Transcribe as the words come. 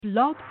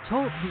Blog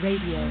Talk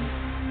Radio.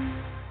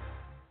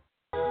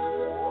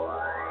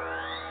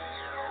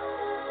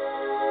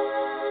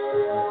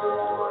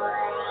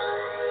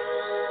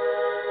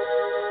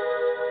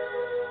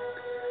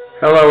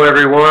 Hello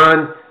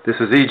everyone, this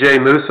is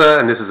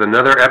ejmoosa and this is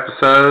another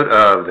episode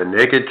of The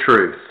Naked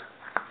Truth.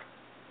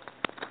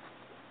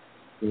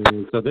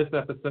 So this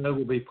episode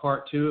will be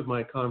part 2 of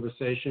my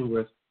conversation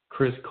with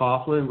Chris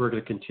Coughlin. We're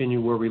going to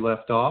continue where we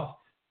left off.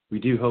 We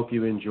do hope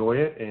you enjoy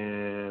it,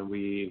 and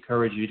we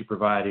encourage you to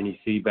provide any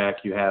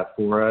feedback you have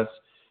for us.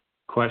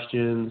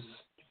 Questions,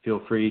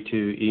 feel free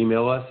to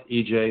email us,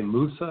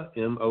 ejmoosa,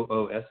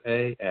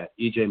 M-O-O-S-A, at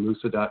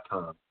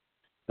ejmoosa.com.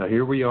 Now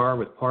here we are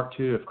with part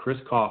 2 of Chris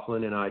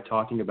Coughlin and I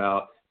talking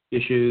about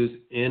issues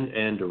in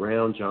and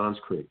around Johns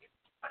Creek.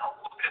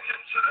 Opinion,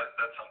 so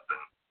that's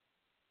something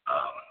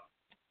that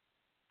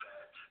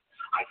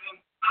I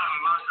think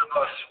most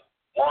of us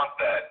want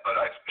that, but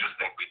I just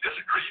think we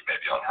disagree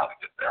maybe on how to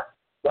get there.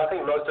 Well, I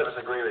think most of us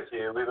agree with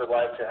you. We would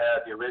like to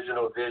have the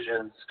original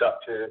vision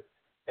stuck to,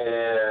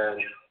 and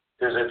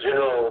there's a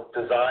general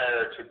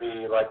desire to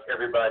be like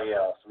everybody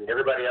else. I mean,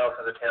 everybody else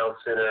has a town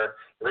center.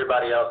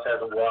 Everybody else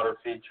has a water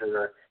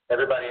feature.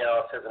 Everybody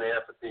else has an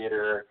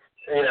amphitheater.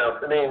 You know,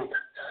 I mean,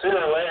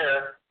 sooner or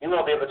later, you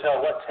won't be able to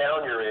tell what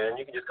town you're in.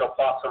 You can just go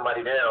plop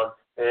somebody down,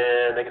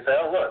 and they can say,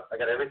 oh, look, I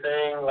got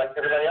everything like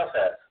everybody else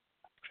has.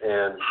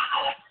 And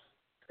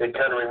it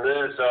kind of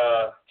removes,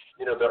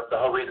 the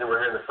whole reason we're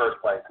here in the first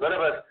place. None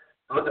of us,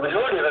 the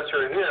majority of us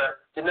who are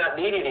here, did not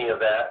need any of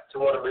that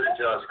to want to move to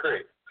Johns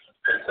Creek.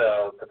 And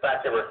so the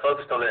fact that we're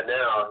focused on that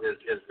now is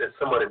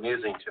somewhat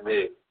amusing to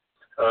me.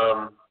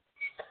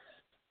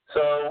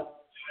 So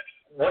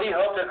what do you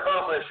hope to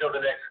accomplish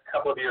over the next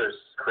couple of years,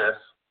 Chris?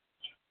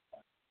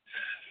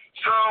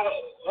 So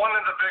one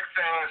of the big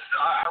things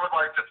I would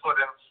like to put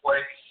in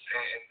place,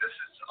 and this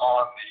is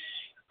on the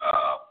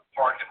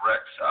park and rec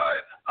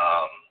side,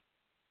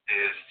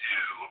 is to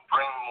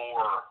bring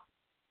more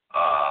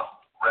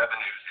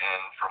revenues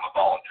in from a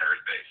voluntary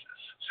basis.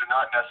 So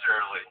not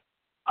necessarily,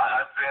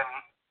 I've been,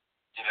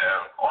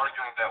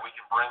 arguing that we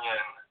can bring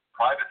in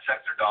private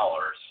sector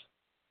dollars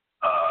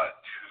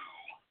to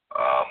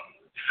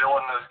fill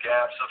in those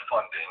gaps of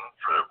funding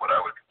for what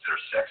I would consider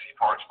sexy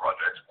parks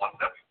projects, ones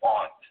that we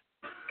want,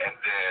 and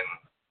then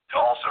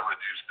to also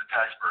reduce the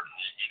tax burden.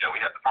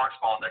 We have the parks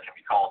bond that can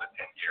be called in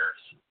 10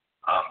 years.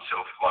 So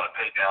if we want to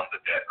pay down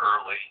the debt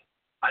early,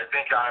 I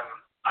think I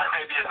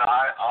may be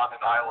on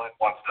an island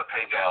wants to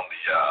pay down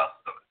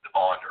the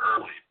bond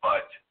early,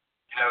 but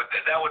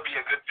that would be a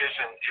good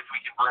vision if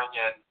we can bring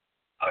in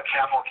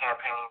capital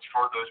campaigns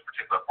for those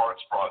particular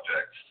parks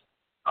projects,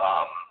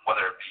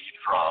 whether it be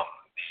from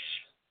the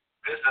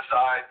business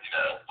side.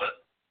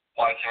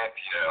 Why can't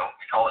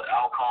we call it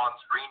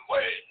Alcon's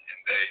Greenway, and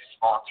they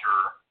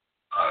sponsor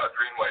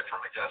Greenway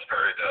from McGinnis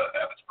Ferry to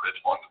Abbott's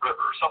Bridge along the river,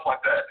 or stuff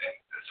like that. And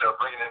so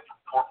bringing in from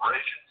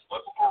corporations,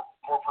 local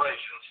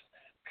corporations.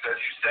 As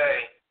you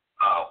say,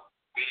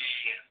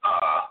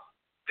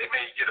 they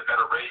may get a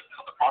better rate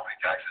on the property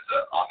taxes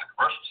on the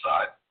commercial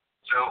side.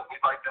 So we'd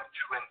like them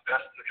to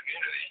invest in the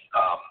community.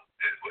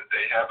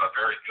 They have a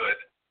very good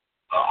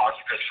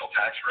occupational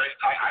tax rate.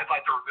 I'd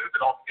like to remove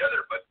it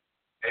altogether, but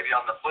maybe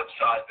on the flip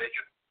side, they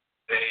could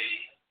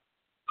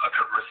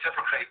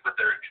reciprocate with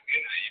their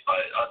community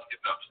by us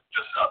giving them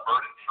just a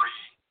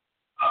burden-free,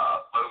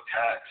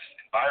 low-tax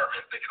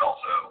environment. They could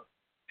also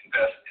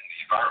invest in the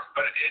environment.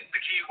 But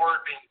the key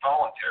word being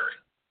voluntary,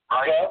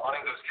 right? Well,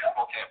 running those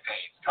capital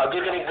campaigns. I'll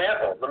give you an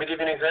example. Let me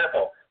give you an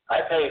example.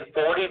 I pay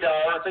 $40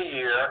 a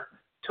year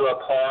to a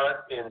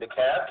park in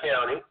DeKalb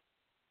County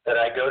that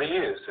I go to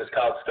use. It's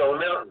called Stone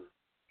Mountain.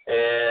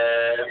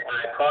 And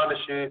I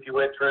promise you, if you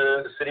went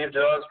through the city of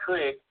Johns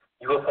Creek,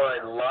 you will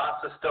find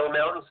lots of Stone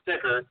Mountain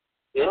stickers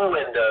in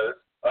windows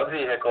of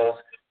vehicles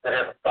that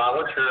have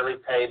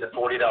voluntarily paid the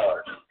 $40.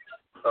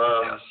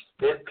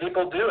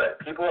 People do it.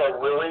 People are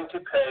willing to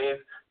pay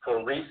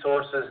for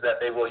resources that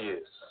they will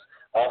use.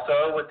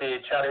 Also, with the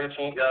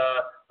Chattahoochee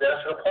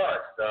National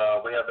Parks,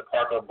 we have the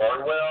park on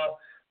Barnwell.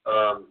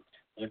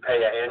 You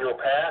pay an annual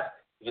pass,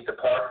 you get the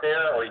park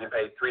there, or you can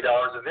pay $3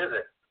 a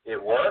visit.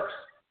 It works.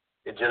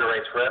 It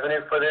generates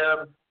revenue for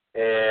them,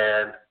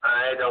 and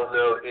I don't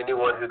know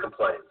anyone who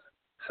complains.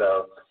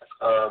 So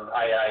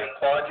I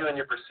applaud you in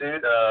your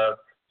pursuit of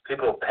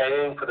people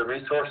paying for the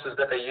resources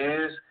that they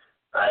use.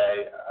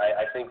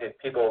 I think that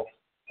people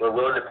were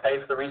willing to pay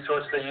for the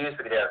resources they use,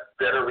 but they have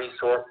better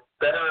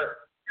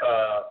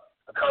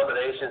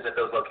accommodations at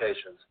those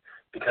locations.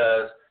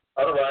 Because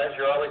otherwise,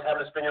 you're always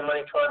having to spend your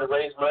money trying to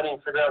raise money and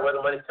figure out where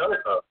the money's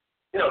coming from.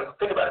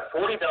 Think about it.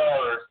 $40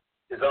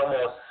 is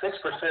almost 6%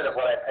 of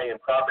what I pay in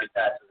property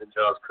taxes in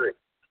Johns Creek.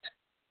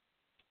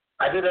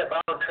 I do that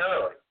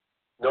voluntarily.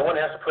 No one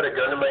has to put a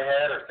gun to my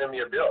head or send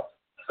me a bill.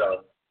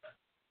 So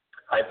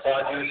I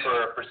applaud you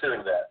for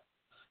pursuing that.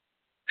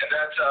 And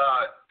that's,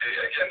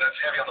 that's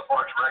heavy on the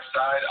parks and rec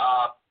side.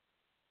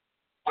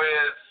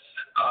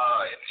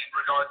 In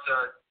regards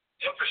to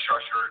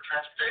infrastructure or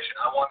transportation,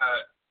 I want to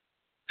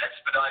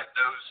expedite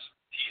those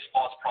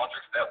T-SPOS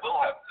projects that will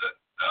have an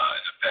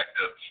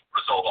effective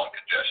result on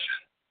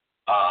congestion.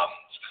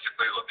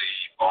 specifically with the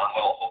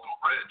Barnwell-Holcomb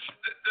Bridge.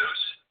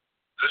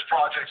 Those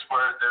projects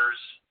where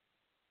there's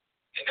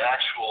an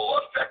actual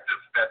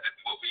effective method,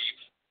 what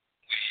we've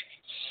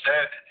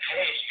said,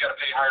 hey, you got to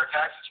pay higher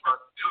taxes for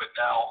us to do it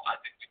now. I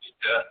think we need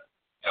to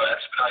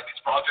expedite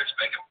these projects,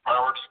 make them a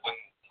priority when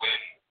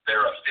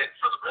they're a fit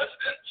for the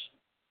residents.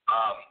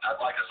 I'd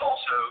like us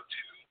also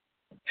to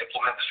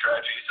implement the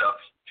strategies of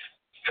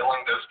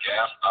filling those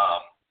gaps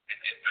in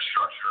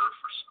infrastructure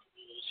for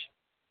schools,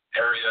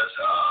 areas,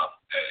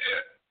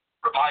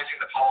 revising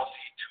the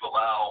policy to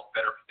allow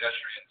better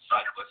pedestrian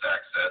sightless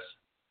access,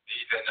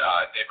 even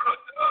neighborhood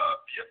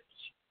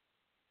vehicles.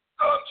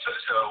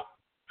 So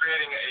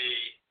creating a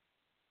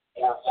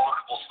more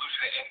walkable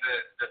solution. And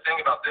the thing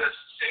about this,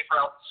 Safe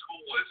Route to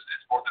School is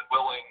more than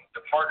willing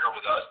to partner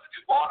with us to do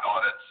walk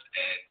audits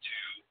and to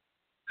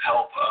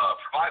help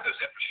provide those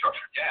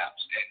infrastructure gaps.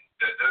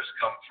 And those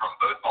come from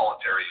both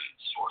voluntary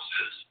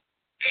sources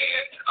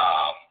and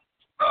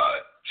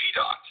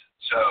GDOT.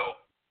 So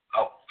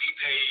we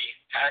pay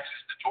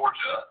taxes to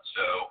Georgia.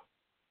 So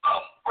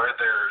where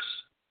there's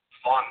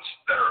funds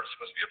that are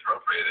supposed to be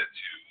appropriated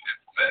to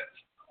implement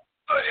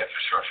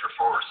infrastructure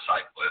for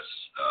cyclists,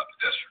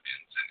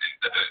 pedestrians,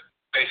 and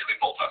basically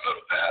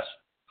multimodal paths,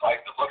 I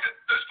like to look at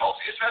those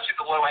policies, especially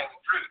the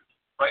low-hanging fruit.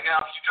 Right now,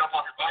 if you jump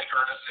on your bike,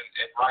 Ernest,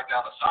 and ride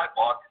down the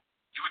sidewalk,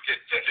 you would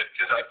get ticketed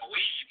because I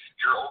believe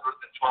you're older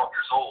than 12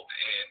 years old,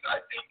 and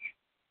I think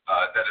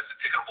that is a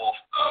ticketable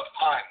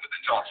fine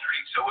within John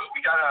Street. So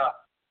we got to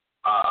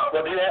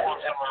well, do you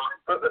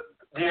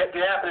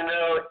happen to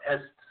know,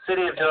 has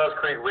City of Johns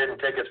Creek written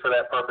tickets for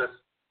that purpose?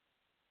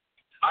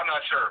 I'm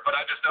not sure, but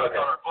I just know it's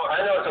on our book.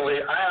 I know it's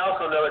illegal. I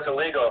also know it's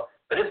illegal,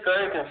 but it's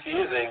very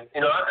confusing.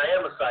 I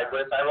am a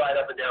cyclist. I ride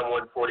up and down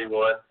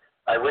 141.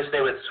 I wish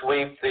they would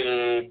sweep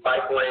the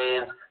bike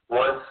lanes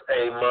once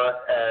a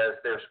month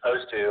as they're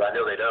supposed to. I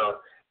know they don't.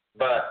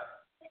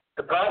 But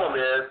the problem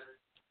is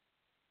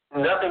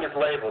nothing is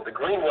labeled. The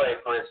Greenway,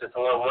 for instance,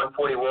 along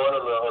 141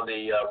 on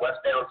the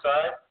westbound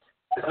side,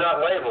 is not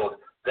labeled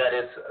that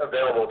it's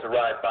available to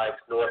ride bikes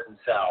north and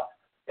south.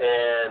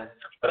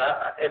 But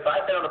if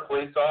I found a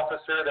police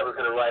officer that was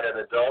going to write an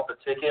adult a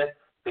ticket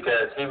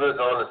because he was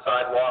on the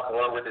sidewalk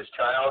along with his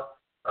child,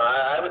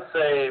 I would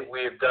say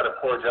we've done a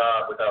poor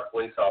job with our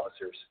police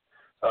officers.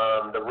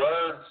 The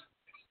roads,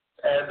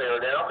 as they are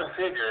now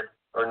configured,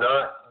 are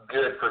not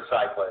good for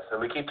cyclists.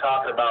 And we keep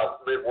talking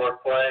about live,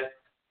 work, play,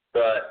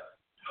 but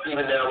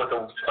even now with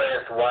the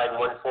plans to widen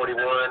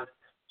 141,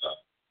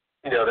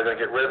 they're going to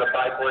get rid of the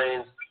bike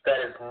lanes. That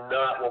is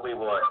not what we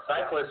want.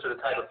 Cyclists are the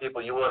type of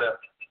people you want to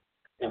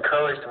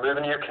encourage to move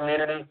into your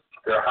community.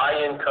 They're high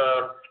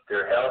income,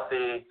 they're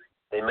healthy,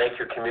 they make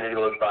your community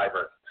look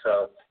vibrant.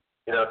 So,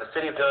 if the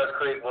City of Johns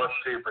Creek wants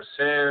to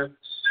pursue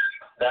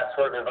that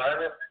sort of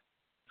environment,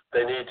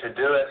 they need to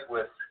do it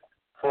with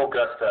full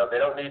gusto. They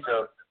don't need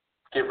to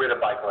get rid of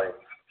bike lanes.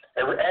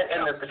 And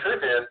the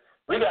truth is,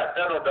 we got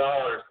federal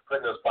dollars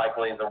putting those bike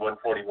lanes on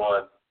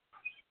 141.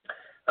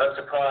 I'm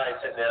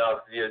surprised that now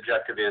the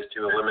objective is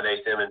to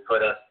eliminate them and put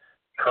us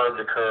curb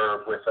to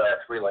curb with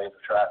 3 lanes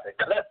of traffic.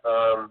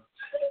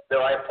 No,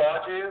 I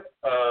applaud you.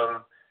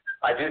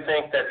 I do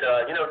think that,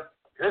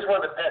 here's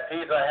one of the pet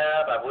peeves I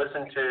have. I've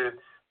listened to,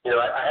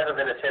 I haven't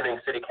been attending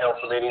city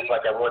council meetings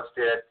like I once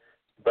did,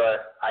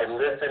 but I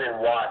listen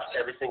and watch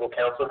every single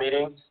council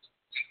meeting.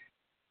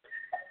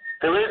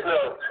 There is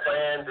no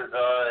plan,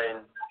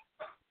 design,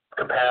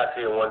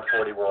 capacity on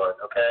 141,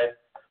 okay?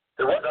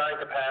 There was design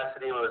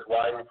capacity when it was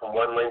widened from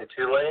 1 lane to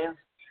 2 lanes,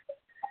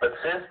 but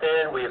since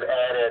then we've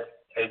added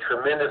a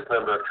tremendous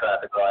number of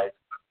traffic lights,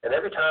 and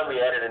every time we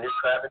added a new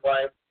traffic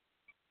light,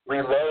 we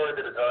lowered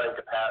the design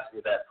capacity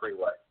of that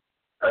freeway.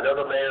 I know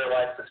the mayor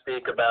likes to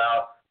speak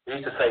about, he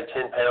used to say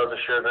 10 pounds of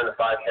sugar in a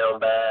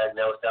 5-pound bag,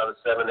 now it's down to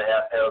 7.5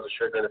 pounds of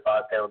sugar in a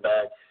 5-pound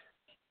bag.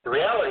 The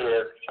reality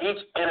is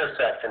each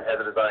intersection has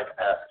a design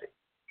capacity.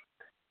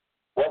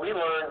 What we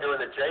learned during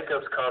the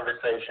Jacobs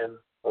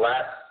conversation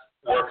last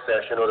work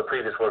session or the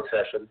previous work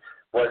session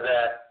was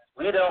that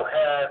we don't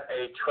have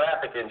a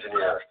traffic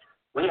engineer.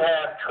 We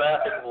have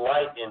traffic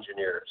light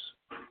engineers.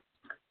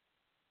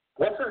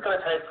 What's it going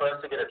to take for us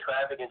to get a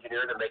traffic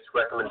engineer that makes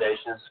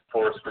recommendations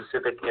for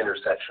specific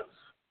intersections?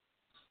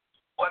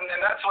 Well,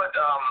 and that's what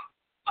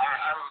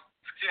I'm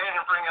continuing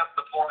to bring up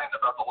the point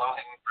about the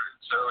low-hanging fruit.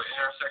 So an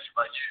intersection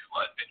by you,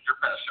 I think you're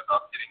passionate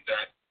about getting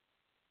that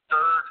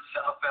third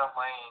southbound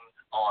lane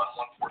on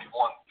 141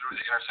 through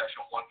the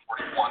intersection of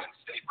 141 and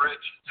State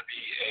Bridge to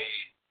be a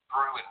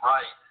through and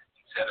right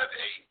instead of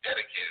a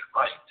dedicated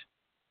right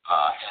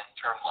hand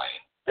turn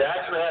lane. They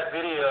actually have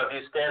video of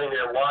you standing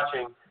there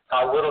watching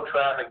how little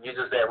traffic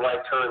uses that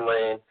right turn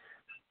lane,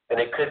 and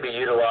it could be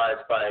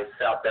utilized by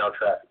southbound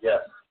traffic,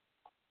 yes.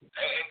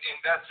 And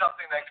that's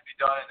something that could be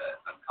done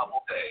in a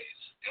couple days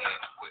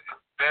and with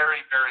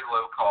very, very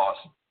low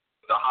cost,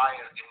 with a high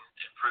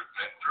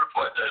improvement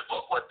throughput.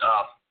 What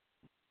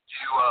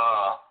you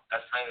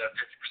estimated at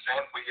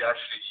 50%, we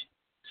actually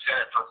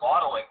sent it for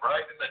modeling,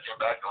 right? And then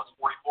came back and it was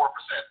 44%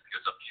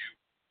 because of few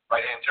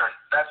right-hand turns.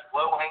 That's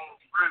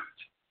low-hanging fruit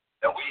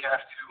that we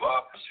have to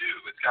pursue.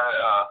 It's kind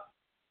of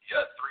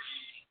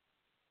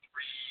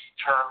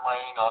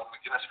Lane on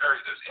McGinnis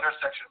Ferry, those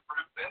intersection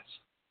improvements,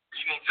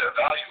 you need to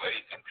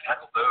evaluate and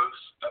tackle those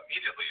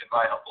immediately, in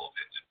my humble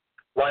opinion.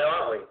 Why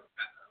aren't we?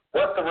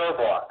 What's the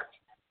roadblock?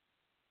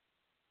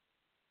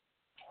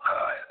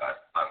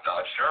 I'm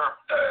not sure.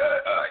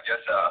 I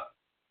guess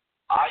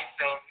I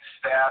think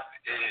staff,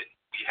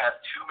 we have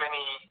too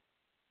many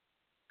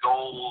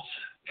goals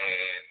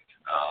and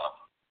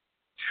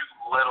too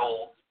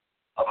little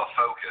of a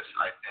focus,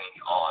 I think,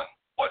 on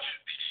what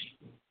should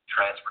be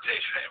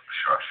transportation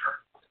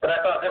infrastructure. But I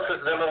thought this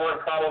was the number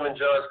one problem in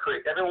Johns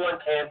Creek. Everyone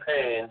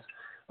campaigns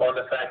on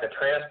the fact that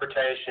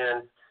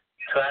transportation,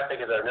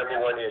 traffic is our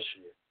number one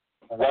issue.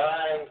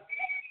 Why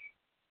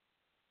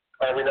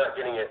are we not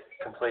getting it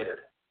completed?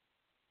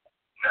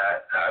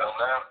 I don't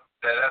know.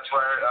 That's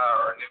where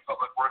our new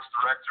public works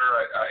director,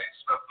 I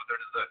spoke with her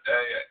the other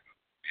day, and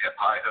we have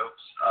high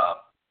hopes.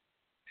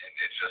 And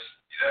it's just,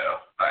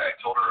 I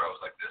told her, I was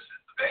like, this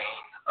is the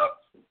bane of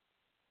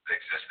the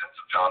existence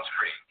of Johns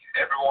Creek.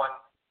 Everyone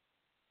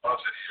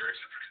loves it here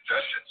except for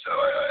congestion. So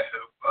I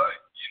hope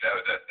you know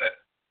that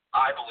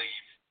I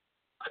believe,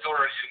 I told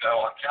her,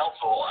 on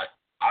council,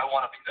 I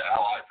want to be the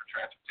ally for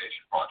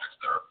transportation projects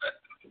that are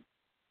effective.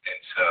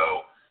 And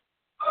so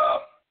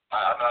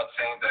I'm not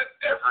saying that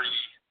every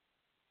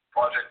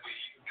project we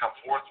come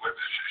forth with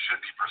should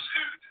be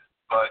pursued,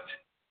 but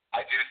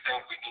I do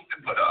think we need to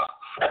put a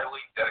highly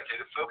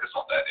dedicated focus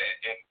on that.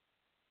 And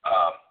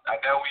I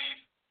know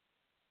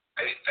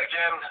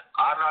again,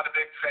 I'm not a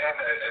big fan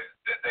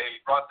that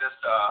they brought this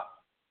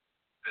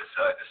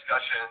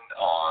discussion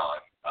on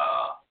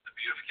the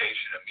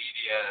beautification of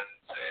medians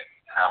and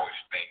how we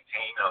should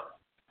maintain them.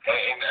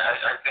 And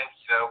I think,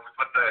 we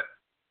put the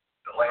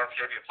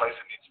landscape in place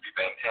that needs to be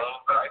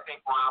maintained, but I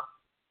think we're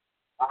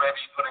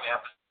maybe putting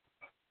emphasis.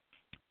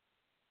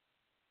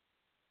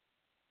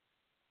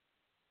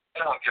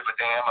 I don't give a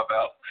damn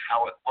about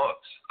how it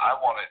looks. I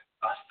want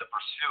us to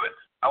pursue it.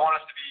 I want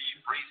us to be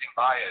breezing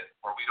by it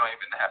where we don't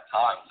even have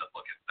time to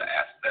look at the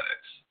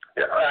aesthetics.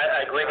 Yeah,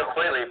 I agree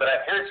completely, but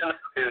I heard someone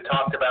who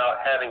talked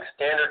about having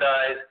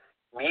standardized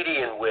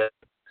median width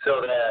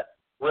so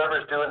that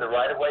whoever's doing the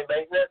right-of-way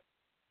maintenance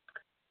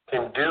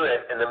can do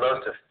it in the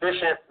most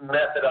efficient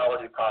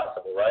methodology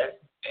possible, right?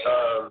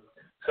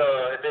 So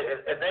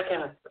if they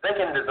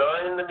can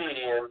design the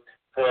median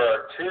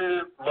for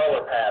 2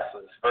 mower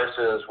passes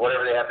versus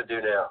whatever they have to do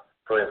now,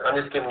 for instance, I'm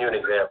just giving you an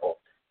example,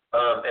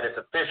 and it's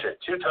efficient,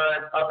 2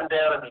 times up and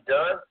down and be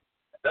done,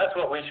 that's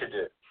what we should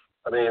do.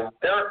 I mean,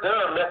 there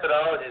are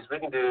methodologies we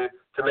can do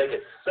to make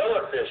it so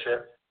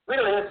efficient, we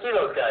don't even see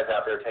those guys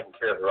out there taking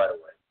care of the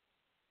right-of-way.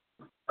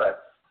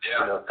 But,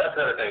 that's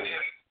another thing.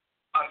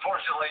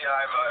 Unfortunately,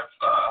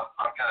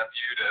 I'm kind of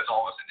viewed as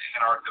almost an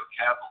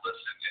anarcho-capitalist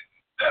in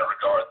that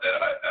regard,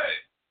 that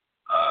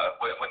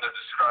when they're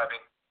describing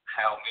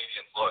how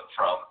medians look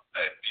from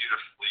a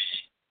beautifully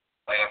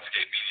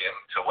landscape median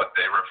to what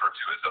they refer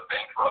to as a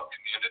bankrupt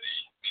community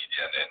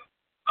median. And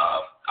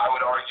I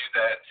would argue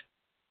that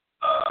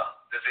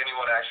does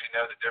anyone actually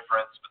know the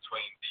difference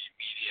between the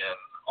median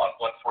on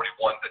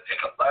 141 that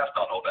take a left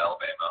on Old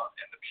Alabama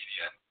and the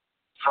median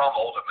from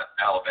Old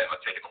Alabama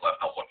taking a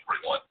left on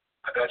 141?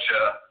 I bet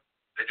you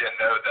they didn't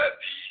know that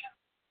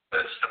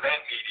the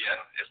cement median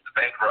is the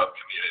bankrupt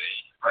community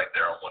right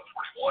there on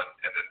 141,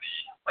 and then the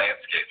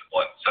landscaped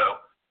one. So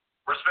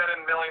we're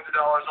spending millions of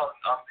dollars on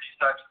these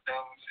types of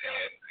things,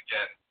 and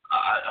again,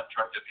 I'm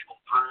trying to get people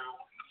through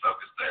and the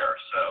focus there.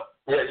 So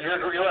yeah, you're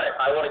right.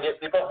 I want to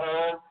get people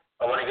home.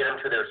 I want to get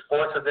them to their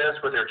sports events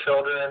with their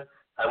children.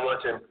 I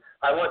want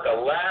the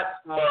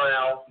last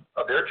mile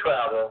of their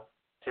travel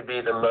to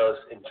be the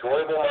most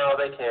enjoyable mile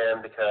they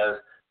can, because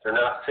they're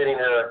not sitting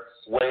there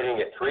waiting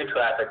at 3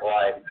 traffic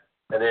lights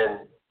and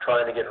then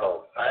trying to get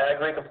home. I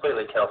agree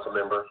completely,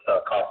 Councilmember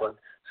Coughlin.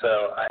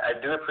 So I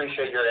do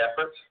appreciate your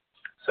efforts.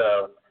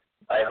 So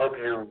I hope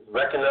you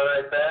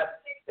recognize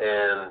that,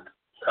 and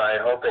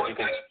I hope that you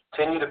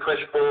continue to push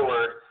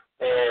forward,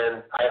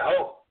 and I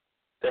hope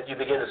that you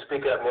begin to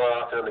speak up more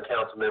often in the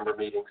council member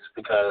meetings,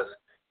 because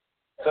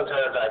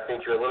sometimes I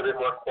think you're a little bit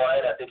more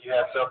quiet. I think you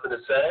have something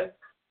to say,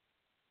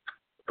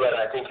 but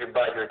I think you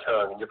bite your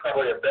tongue. And you're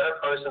probably a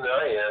better person than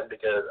I am,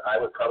 because I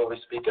would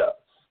probably speak up.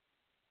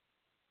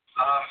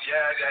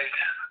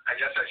 I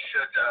guess I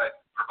should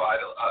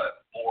provide a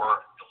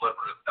more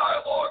deliberative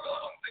dialogue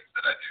on things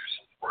that I do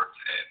support.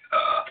 And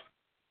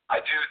I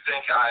do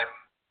think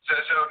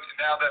so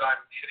now that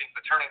I'm hitting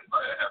the turning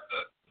point, I have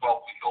the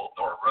 12-week-old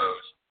Nora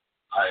Rose.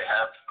 I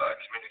have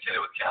communicated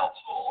with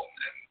council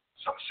and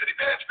some city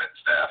management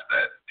staff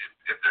that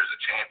if there's a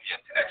champion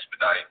to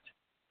expedite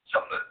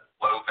some of the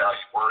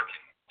low-value work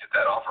and get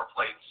that off our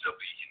plate so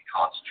we can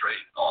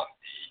concentrate on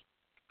the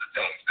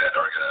things that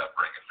are going to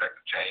bring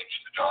effective change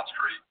to Johns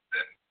Creek,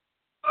 then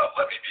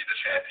let me be the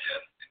champion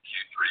in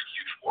Q3,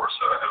 Q4.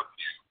 So I hope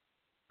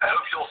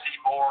you'll see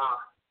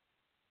more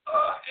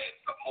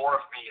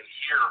of me and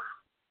hear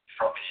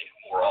from me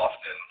more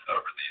often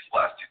over these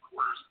last 2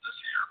 quarters of this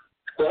year.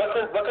 Well,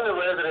 what can the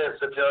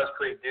residents of Johns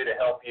Creek do to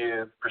help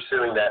you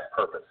pursuing that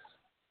purpose?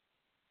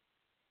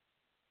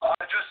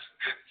 Just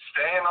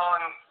staying on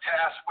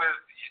task with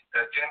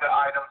agenda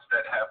items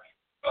that have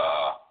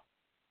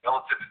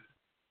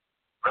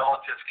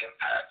relative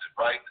impact,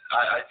 right?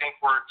 I think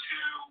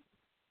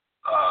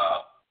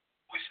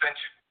we spend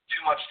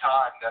too much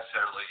time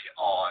necessarily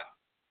on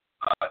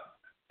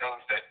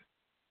things that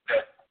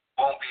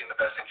won't be in the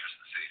best interest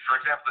of the city. For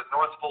example, the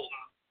North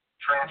Fulton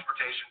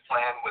Transportation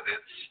Plan with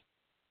its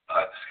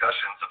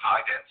discussions of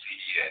high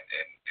density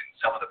and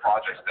some of the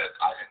projects that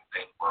I didn't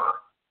think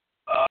were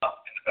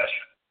in the best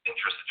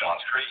interest of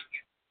Johns Creek.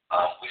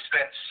 We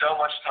spent so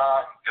much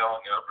time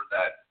going over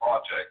that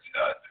project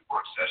through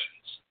work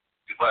sessions.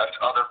 We left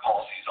other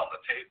policies on the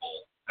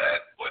table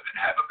that would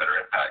have a better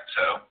impact.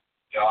 So,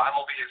 I'm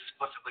going to be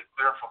explicitly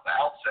clear from the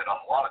outset on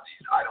a lot of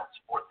these. I don't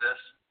support this,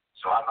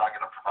 so I'm not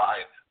going to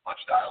provide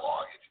much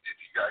dialogue. If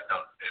you guys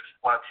don't, if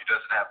one of you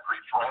doesn't have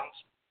great friends,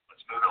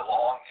 let's move it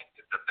along and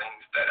get the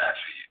things that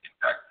actually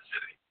impact the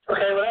city.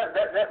 Okay, well,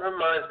 that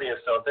reminds me of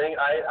something.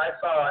 I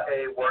saw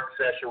a work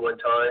session one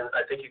time.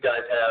 I think you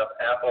guys have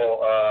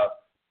Apple,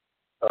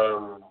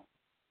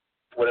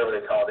 whatever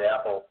they call the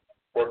Apple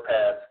work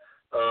pads.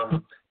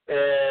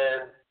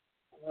 And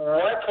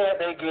why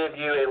can't they give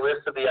you a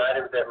list of the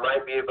items that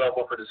might be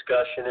available for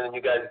discussion, and then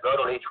you guys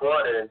vote on each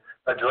one and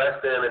address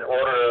them in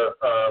order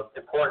of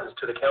importance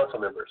to the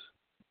council members?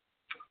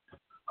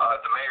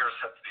 The mayor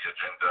sets the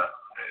agenda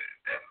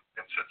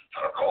and sets the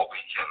time call.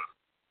 We can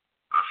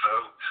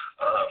vote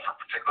for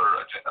particular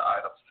agenda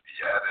items to be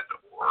added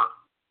or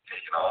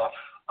taken off.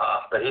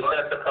 But he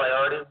sets the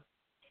priority?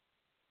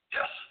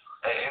 Yes.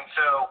 And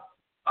so,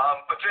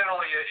 but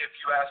generally, if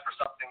you ask for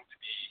something to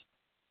be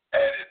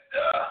added,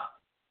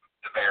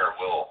 the mayor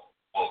will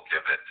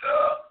give it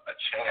a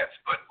chance.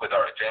 But with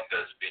our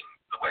agendas being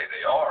the way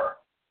they are,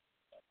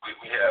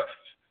 we have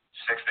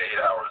 6 to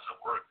 8 hours of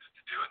work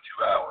to do in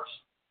 2 hours.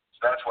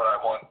 So that's what I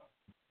want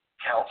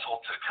council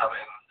to come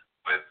in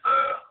with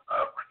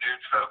a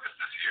renewed focus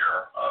this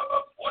year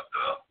of what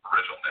the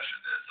original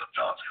mission is of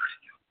Johns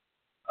Creek.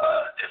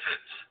 If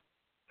it's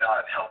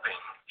not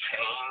helping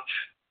change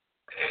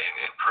and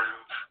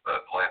improve the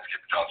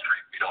landscape of Johns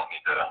Creek, we don't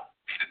need to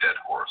beat a dead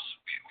horse.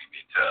 We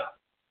need to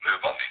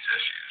move on these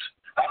issues.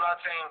 I'm not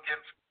saying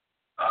give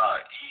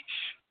each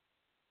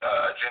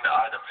agenda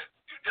item its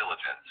due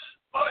diligence,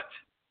 but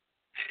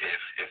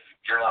if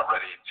you're not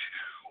ready to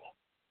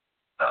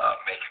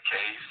make a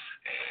case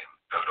and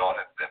vote on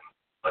it, then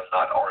let's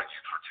not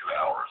argue for 2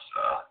 hours.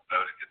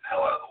 Vote and get the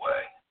hell out of the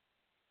way.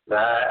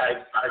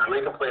 I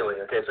agree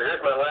completely. Okay, so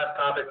here's my last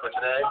topic for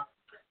today.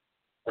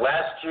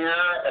 Last year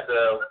at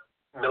the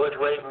millage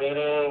rate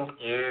meeting,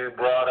 you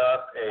brought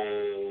up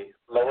a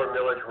lower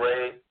millage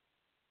rate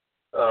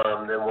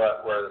than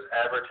what was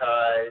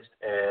advertised,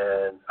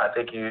 and I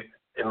think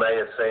it may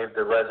have saved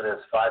the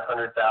residents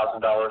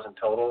 $500,000 in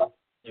total.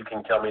 You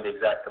can tell me the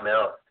exact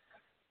amount.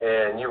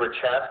 And you were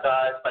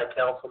chastised by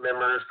council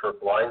members for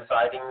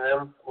blindsiding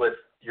them with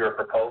your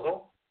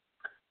proposal.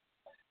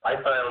 I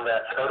found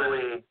that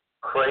totally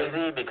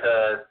crazy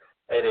because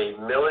at a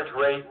millage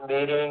rate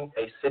meeting,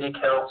 a city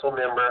council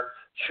member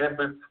should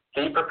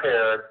be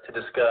prepared to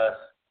discuss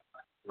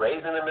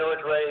raising the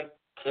millage rate,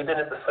 keeping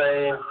it the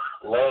same,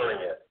 lowering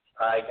it.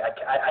 I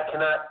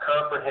cannot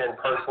comprehend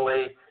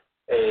personally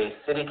a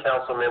city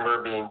council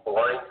member being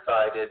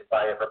blindsided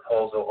by a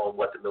proposal on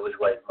what the millage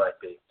rate might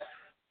be.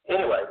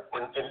 Anyway,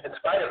 in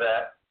spite of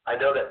that, I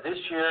know that this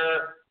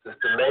year the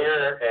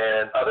mayor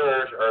and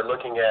others are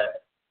looking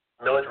at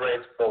millage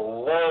rates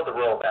below the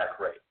rollback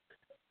rate.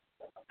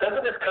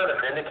 Doesn't this kind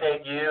of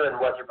vindicate you and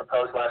what you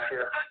proposed last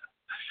year?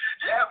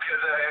 Yeah,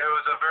 because it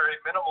was a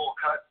very minimal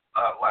cut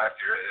last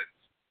year.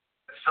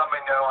 It's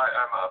something I know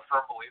I'm a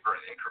firm believer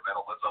in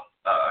incrementalism.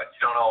 You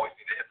don't always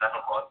need to hit the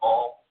home run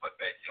ball, but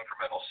make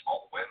incremental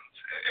small wins.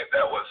 And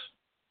that was,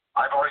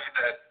 I've argued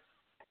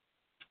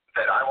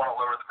that I want to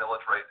lower the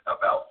millage rate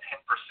about 10%,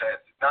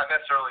 not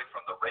necessarily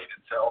from the rate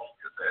itself,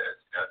 because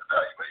the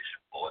valuation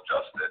will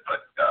adjust it,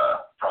 but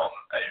from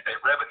a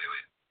revenue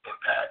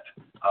impact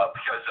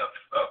because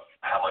of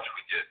how much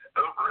we get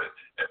over it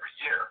every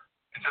year.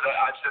 And so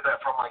I've said that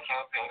from my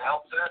campaign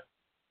outset,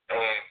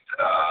 and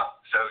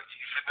so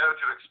you should know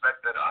to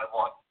expect that I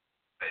want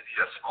maybe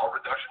a small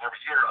reduction every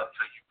year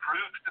until you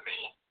prove to me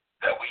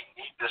that we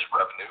need this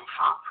revenue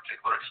for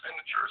particular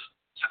expenditures.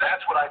 So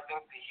that's what I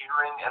think the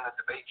hearing and the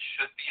debate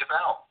should be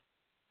about.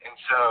 And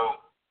so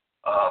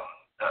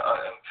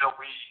until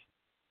we,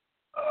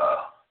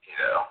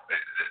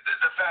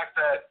 the fact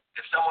that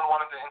if someone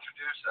wanted to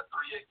introduce a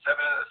 3.87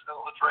 as a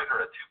millage rate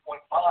or a 2.5,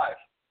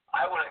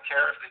 I wouldn't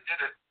care if they did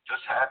it.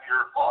 Just have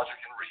your logic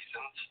and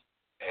reasons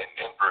and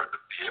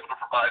be able to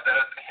provide that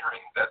at the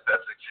hearing. That's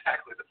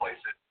exactly the place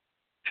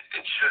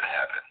it should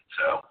happen.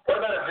 So what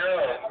about a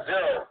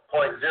 0.00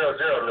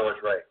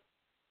 millage rate?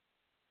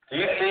 Do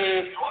you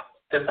see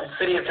the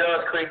city of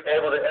Johns Creek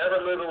able to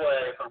ever move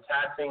away from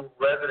taxing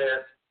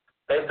residents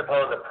based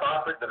upon the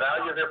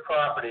value of their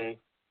property,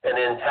 and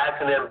then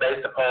taxing them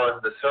based upon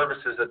the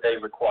services that they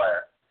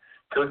require?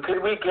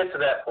 Could we get to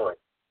that point?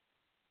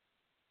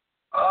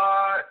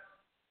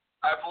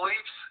 I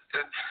believe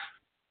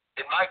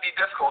it might be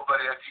difficult,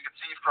 but if you can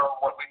see from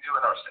what we do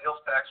in our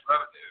sales tax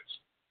revenues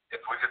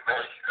if we could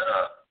maybe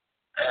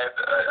add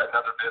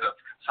another bit of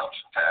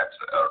consumption tax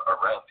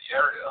around the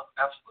area,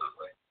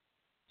 absolutely.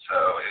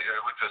 So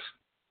it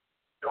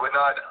would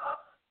not,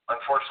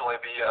 unfortunately,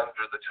 be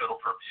under the total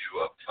purview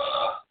of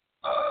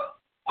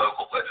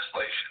local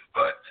legislation,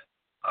 but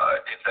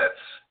if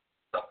that's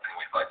something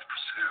we'd like to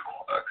pursue,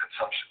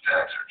 consumption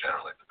tax are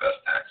generally the best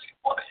tax you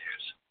want to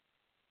use.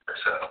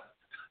 So,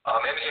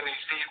 and you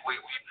see, we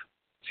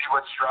see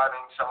what's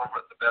driving some of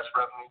the best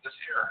revenue this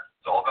year.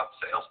 It's all about the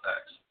sales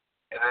tax.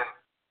 And then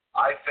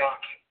I think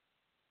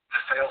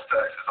the sales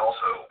tax is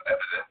also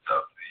evidence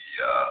of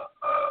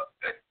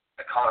the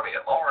economy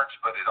at large,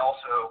 but it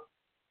also,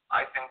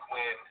 I think,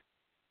 when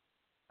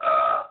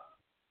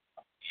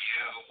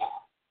you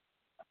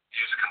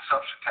use a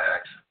consumption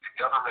tax, the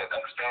government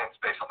understands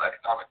based on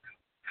economic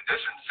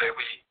conditions. Say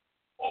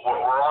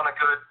we're on a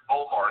good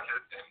bull market,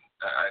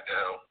 and I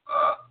know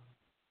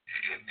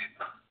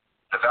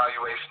the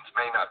valuations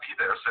may not be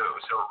there, so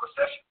a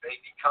recession may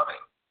be coming.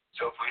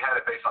 So if we had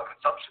it based on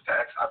consumption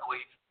tax, I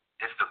believe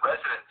if the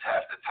residents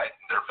have to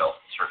tighten their belt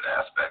in certain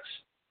aspects,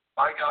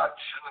 my God,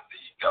 shouldn't the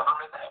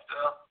government have to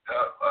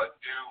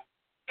do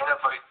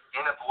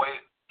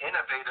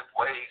innovative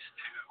ways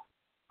to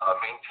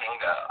maintain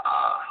a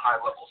high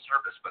level of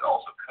service, but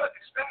also cut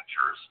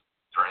expenditures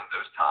during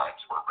those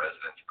times where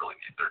residents really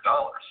need their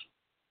dollars,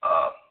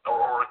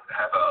 or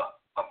have a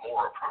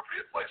more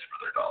appropriate place for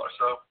their dollars.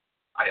 So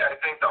I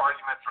think the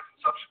argument for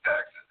consumption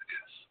tax is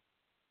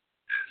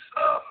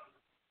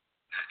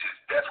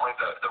definitely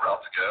the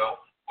route to go.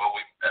 Will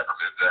we ever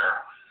move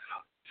there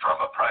from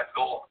a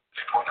practical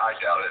point? I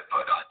doubt it,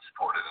 but I'd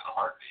support it in a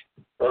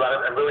heartbeat. Well,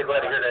 I'm really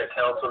glad to hear that,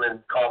 Councilman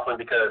Coughlin,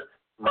 because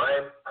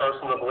my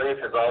personal belief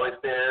has always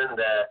been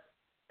that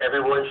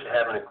everyone should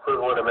have an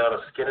equivalent amount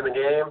of skin in the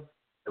game,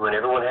 and when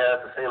everyone has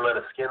the same amount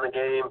of skin in the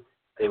game,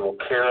 they will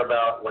care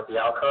about what the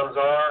outcomes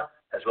are,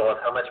 as well as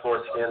how much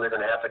more skin they're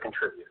going to have to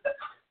contribute.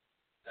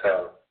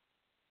 So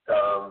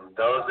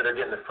those that are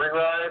getting the free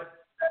ride,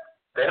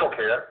 they don't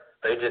care.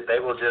 They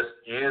will just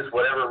use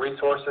whatever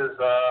resources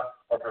are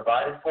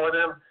provided for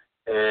them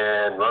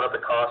and run up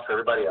the cost for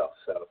everybody else.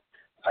 So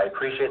I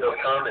appreciate those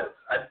comments.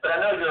 But I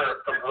know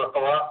from a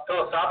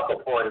philosophical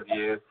point of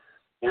view,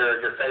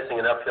 you're facing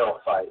an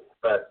uphill fight.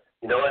 But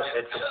you know what?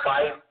 It's a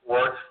fight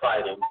worth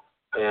fighting,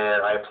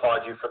 and I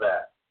applaud you for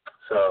that.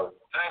 So,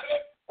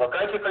 well,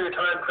 thank you for your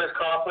time, Chris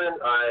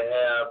Coughlin. I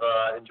have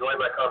enjoyed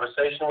my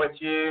conversation with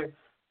you.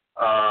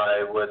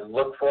 I would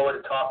look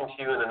forward to talking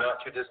to you in the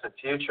not-too-distant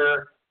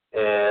future,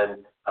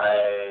 and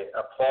I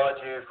applaud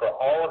you for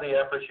all of the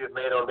efforts you've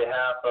made on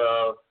behalf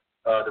of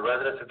the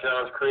residents of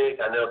Johns Creek.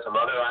 I know some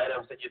other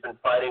items that you've been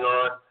fighting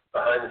on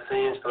behind the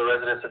scenes for the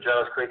residents of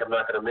Johns Creek I'm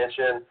not going to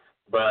mention,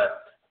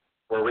 but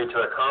were we to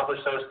accomplish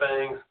those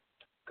things,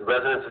 the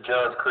residents of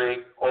Johns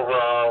Creek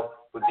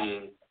overall would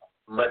be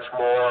much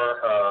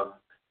more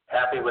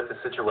happy with the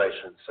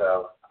situation.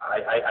 So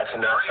I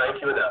cannot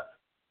thank you enough.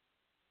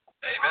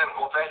 Amen.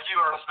 Well, thank you,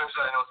 Ernest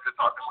Moosa. I know it's good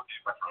talking with you,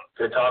 my friend.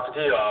 Good talking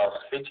to you. I'll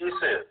speak to you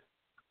soon.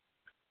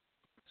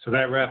 So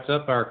that wraps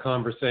up our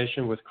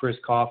conversation with Chris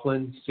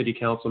Coughlin, City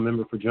Council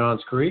member for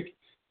Johns Creek.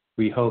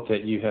 We hope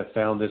that you have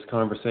found this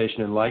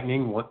conversation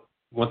enlightening.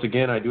 Once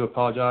again, I do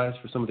apologize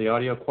for some of the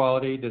audio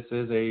quality. This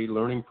is a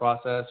learning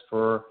process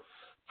for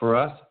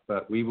us,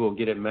 but we will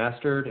get it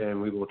mastered,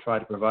 and we will try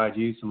to provide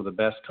you some of the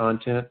best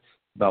content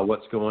about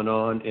what's going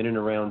on in and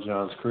around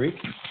Johns Creek.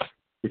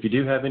 If you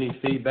do have any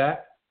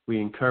feedback, we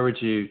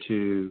encourage you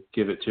to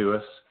give it to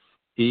us,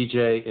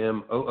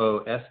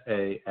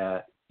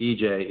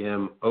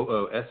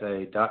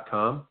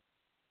 ejmoosa@ejmoosa.com.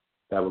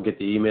 That will get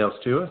the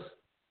emails to us.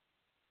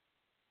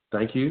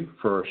 Thank you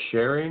for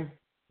sharing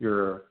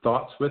your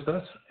thoughts with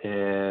us,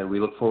 and we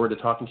look forward to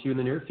talking to you in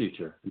the near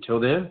future. Until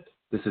then,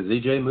 this is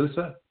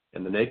ejmoosa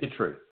and the Naked Truth.